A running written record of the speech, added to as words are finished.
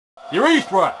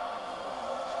Urethra!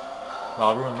 Well,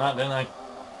 I ruined that, didn't I?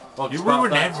 Well, You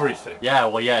ruin everything. Yeah,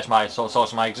 well, yeah, it's my source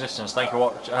of my existence. Thank you for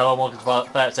watching. Hello, welcome to part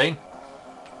 13.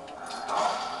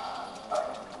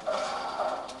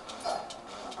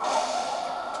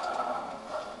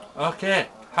 Okay,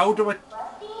 how do I...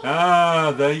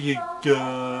 Ah, there you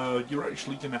go. You're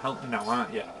actually going to help me now,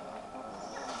 aren't you?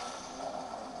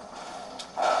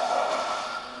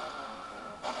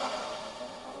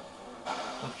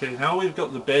 Okay, now we've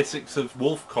got the basics of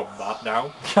wolf combat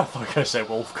now. I thought you were going to say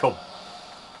wolf come.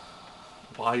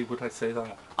 Why would I say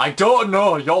that? I don't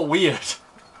know, you're weird.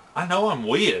 I know I'm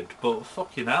weird, but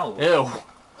fucking hell. Ew.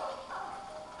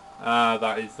 Ah,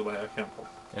 that is the way I came from.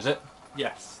 Is it?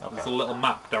 Yes, Okay. there's a little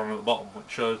map down at the bottom which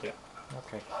shows you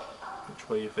Okay. which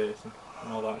way you're facing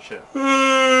and all that shit.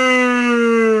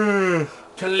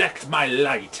 Collect my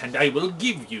light and I will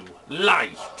give you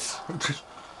light.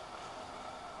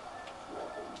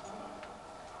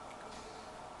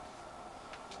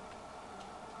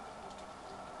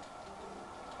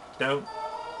 Don't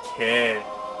care.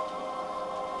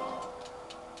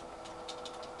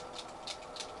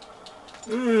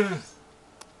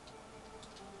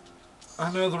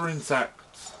 Another insect.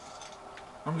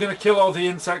 I'm gonna kill all the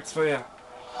insects for you.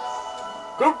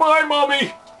 Goodbye,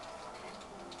 Mommy!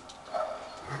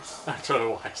 I don't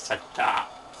know why I said that.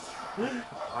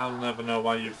 I'll never know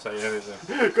why you say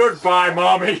anything. Goodbye,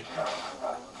 Mommy!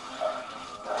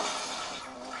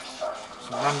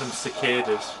 Some random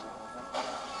cicadas.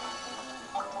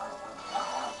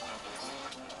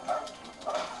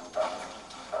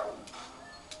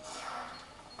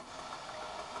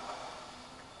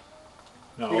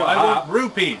 No, I want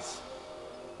rupees.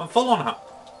 I'm full on hat.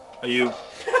 Are you?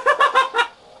 I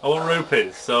want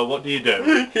rupees. So what do?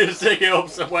 You stick it up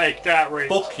somewhere you can't reach.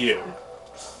 Fuck you.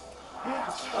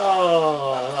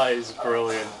 Oh, that is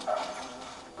brilliant.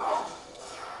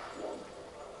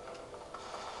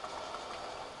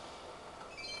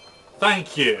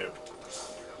 Thank you.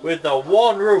 With the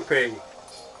 1 rupee.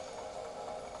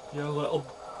 You little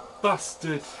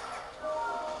bastard.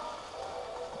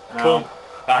 Come.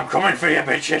 I'm coming for you,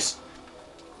 bitches.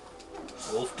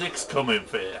 Wolf Dick's coming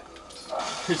for you.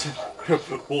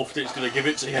 Wolf Dick's gonna give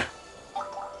it to you.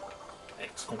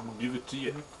 X gonna give it to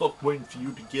you. Fuck waiting for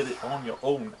you to get it on your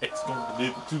own. X gonna give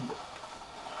it to you.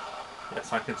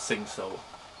 Yes, I can sing so.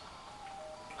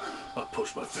 I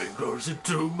push my fingers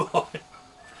into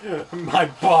My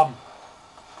bum.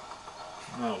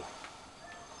 No.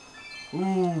 Ooh,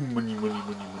 money, money, money,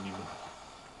 money, money.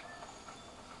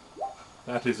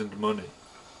 That isn't money.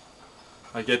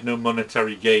 I get no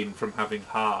monetary gain from having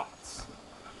hearts.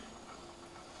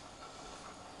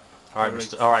 Alright,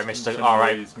 Mr.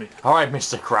 Alright,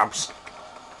 Mr. Krabs.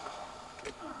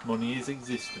 Money is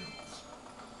existence.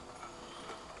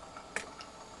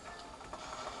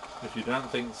 If you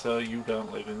don't think so, you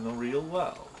don't live in the real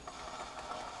world.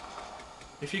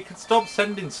 If you could stop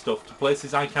sending stuff to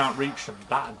places I can't reach them,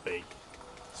 that'd be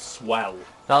swell.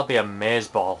 That'll be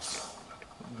amazeballs.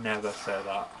 Never say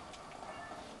that.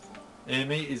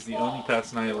 Amy is the only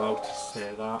person I allow to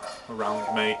say that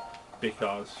around me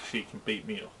because she can beat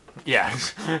me up. Yeah,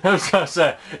 I was gonna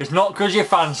say, it's not because you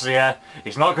fancy her,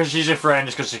 it's not because she's your friend,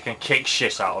 it's because she can kick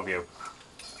shit out of you.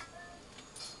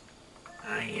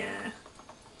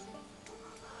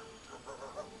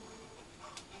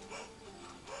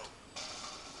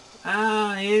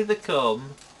 Ah, here they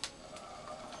come.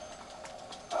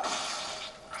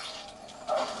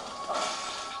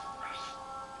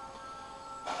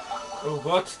 Oh,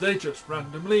 what? They just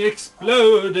randomly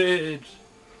exploded.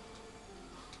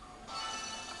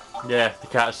 Yeah, they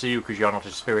can't see you because you're not a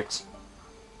spirit.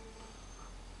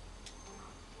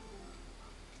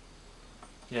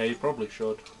 Yeah, you probably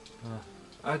should.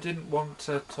 I didn't want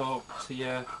to talk to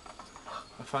you.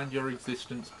 I find your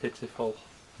existence pitiful.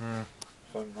 I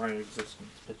find my existence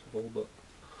pitiful, but...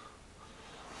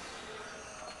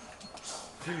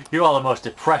 You are the most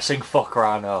depressing fucker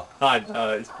I know. I know,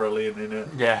 it's brilliant, isn't it?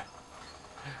 Yeah.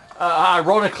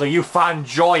 Ironically, you find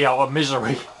joy out of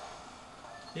misery.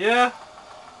 Yeah.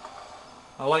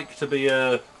 I like to be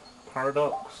a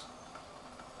paradox.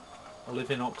 A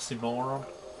living oxymoron.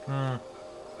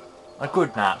 A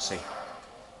good Nazi.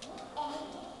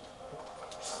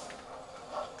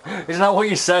 Isn't that what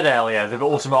you said earlier? The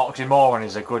ultimate oxymoron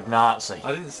is a good Nazi.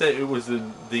 I didn't say it was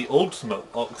the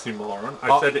ultimate oxymoron.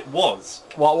 I said it was.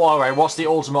 What's the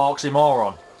ultimate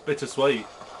oxymoron? Bittersweet.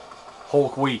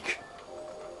 Hulk weak.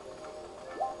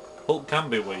 Hulk can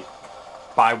be weak.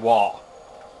 By what?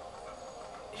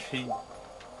 If he...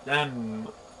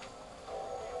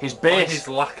 His by base... his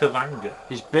lack of anger.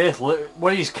 His base...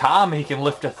 When he's calm, he can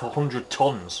lift 100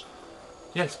 tons.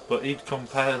 Yes, but he'd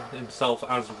compare himself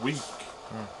as weak.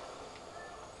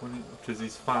 Because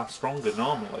he's far stronger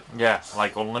normally. Yeah,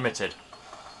 like unlimited.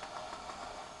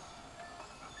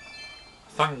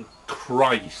 Thank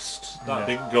Christ that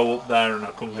didn't go up there and I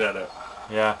couldn't get it.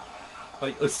 Yeah.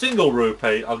 Like, a single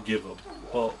rupee I'll give him.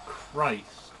 But Christ.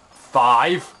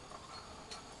 5.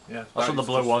 Yeah, That's what the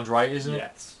blue one's, right, isn't it?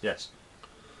 Yes. Yes.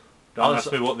 Don't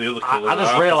ask me what the other colours I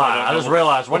just are, realised. I 'cause just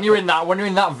realised when you're in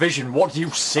that vision, what do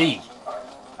you see?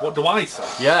 What do I say?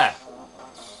 Yeah.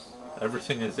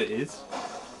 Everything as it is.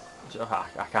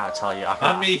 I can't tell you.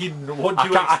 I mean, what do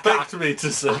you expect me to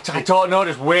say? I don't know.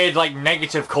 Just weird, like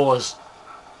negative colours.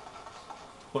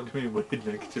 What do you mean weird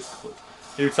negative colours?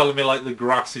 You're telling me like the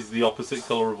grass is the opposite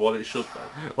colour of what it should be?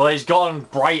 Well, it's gotten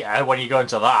brighter when you go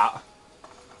into that.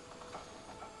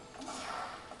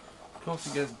 Of course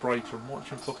it gets brighter. I'm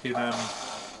watching fucking I'm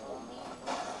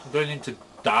going into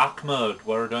dark mode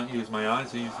where I don't use my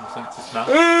eyes, I use my sense of smell.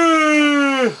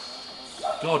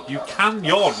 God, you can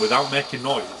yawn without making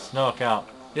noise. No, I can't.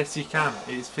 Yes, you can.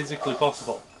 It is physically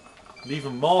possible. And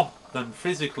even more than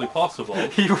physically possible. I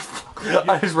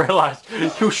just realised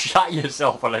you shat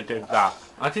yourself when I did that.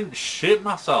 I didn't shit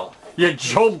myself. You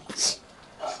jumped.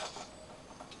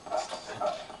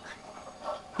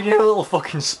 You did a little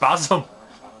fucking spasm.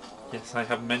 Yes, I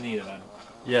have many of them.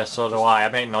 Yeah, so do I. I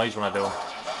make noise when I do them.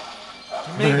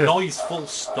 You make noise full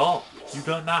stop. You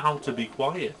don't know how to be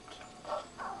quiet.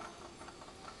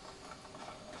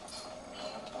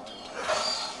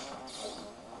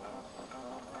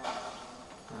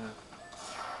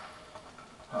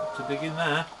 Not to dig in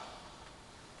there.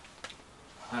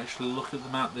 Actually look at the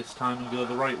map this time and go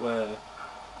the right way.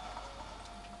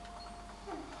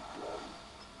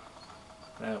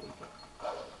 There we go.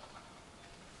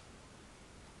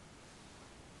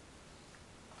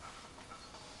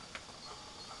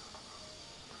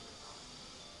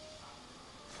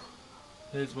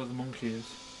 Here's where the monkey is.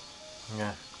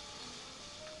 Yeah.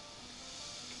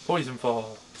 Poison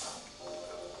fall.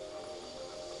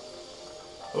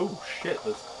 Oh shit,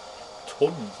 there's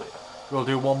tons here. We'll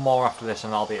do one more after this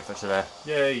and that'll be it for today.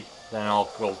 Yay. Then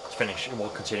we'll finish and we'll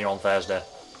continue on Thursday.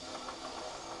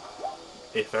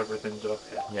 If everything's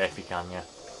okay. Yeah, if you can, yeah.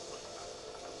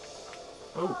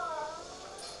 Oh.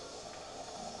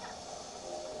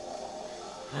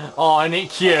 Oh, isn't it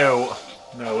cute?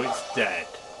 No, it's dead.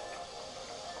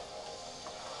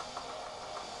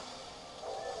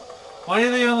 Why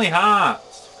are they only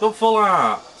hearts? Got full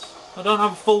hearts. I don't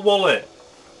have a full wallet.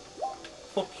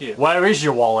 Fuck you. Where is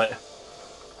your wallet?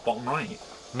 Bottom right.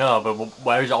 No, but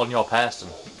where is it on your person?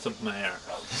 It's up my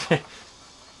arse.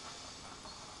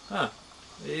 Huh.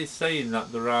 It is saying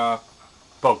that there are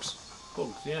Bugs.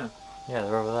 bugs, yeah. Yeah,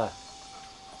 they're over there.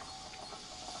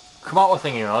 Come out with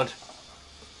thingy mode.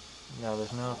 No,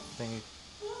 there's no thingy.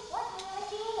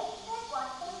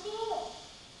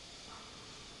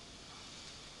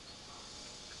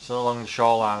 It's along the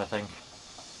shoreline, I think.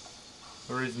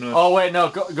 There is no... Oh wait, no,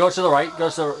 go to the right. Go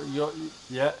to the...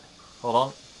 yeah. Hold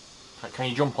on. Can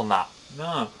you jump on that?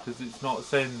 No, because it's not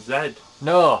saying Z.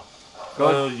 No.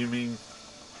 Go. Oh, you mean...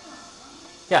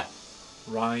 Yeah.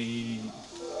 Right.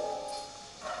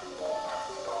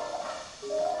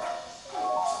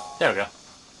 There we go.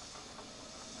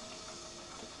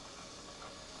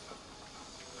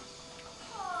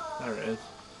 There it is.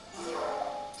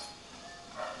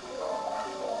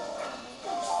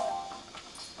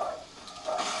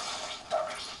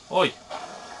 Oi!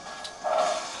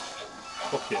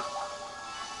 Fuck you. I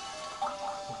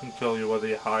can tell you whether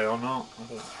you're high or not. I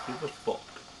don't give a fuck.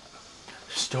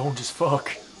 Stoned as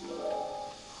fuck.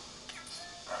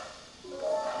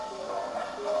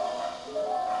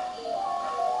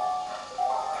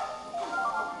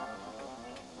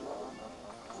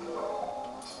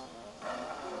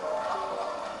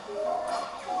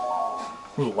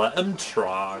 Let him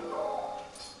try.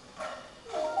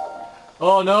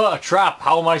 Oh no, a trap!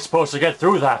 How am I supposed to get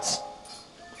through that?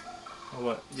 Oh,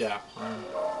 wait, yeah, I'm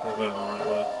going the right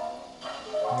way.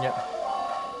 Yep.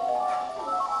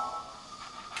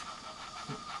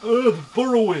 The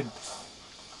burrowing!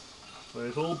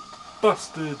 Little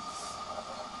bastards!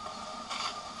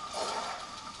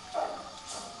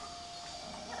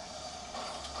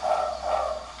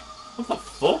 What the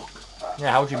fuck?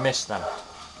 Yeah, how'd you miss them?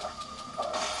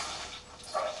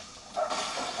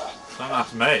 Don't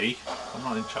ask me. I'm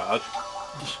not in charge.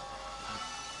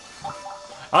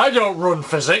 I don't run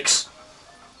physics!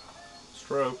 It's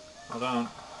true. I don't.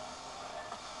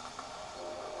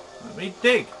 Let me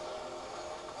dig.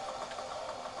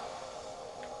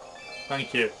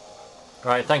 Thank you.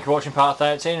 Right, thank you for watching part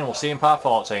 13 and we'll see you in part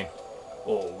 14.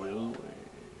 Or will we?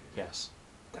 Yes.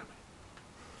 Damn it.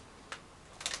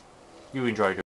 You enjoyed it.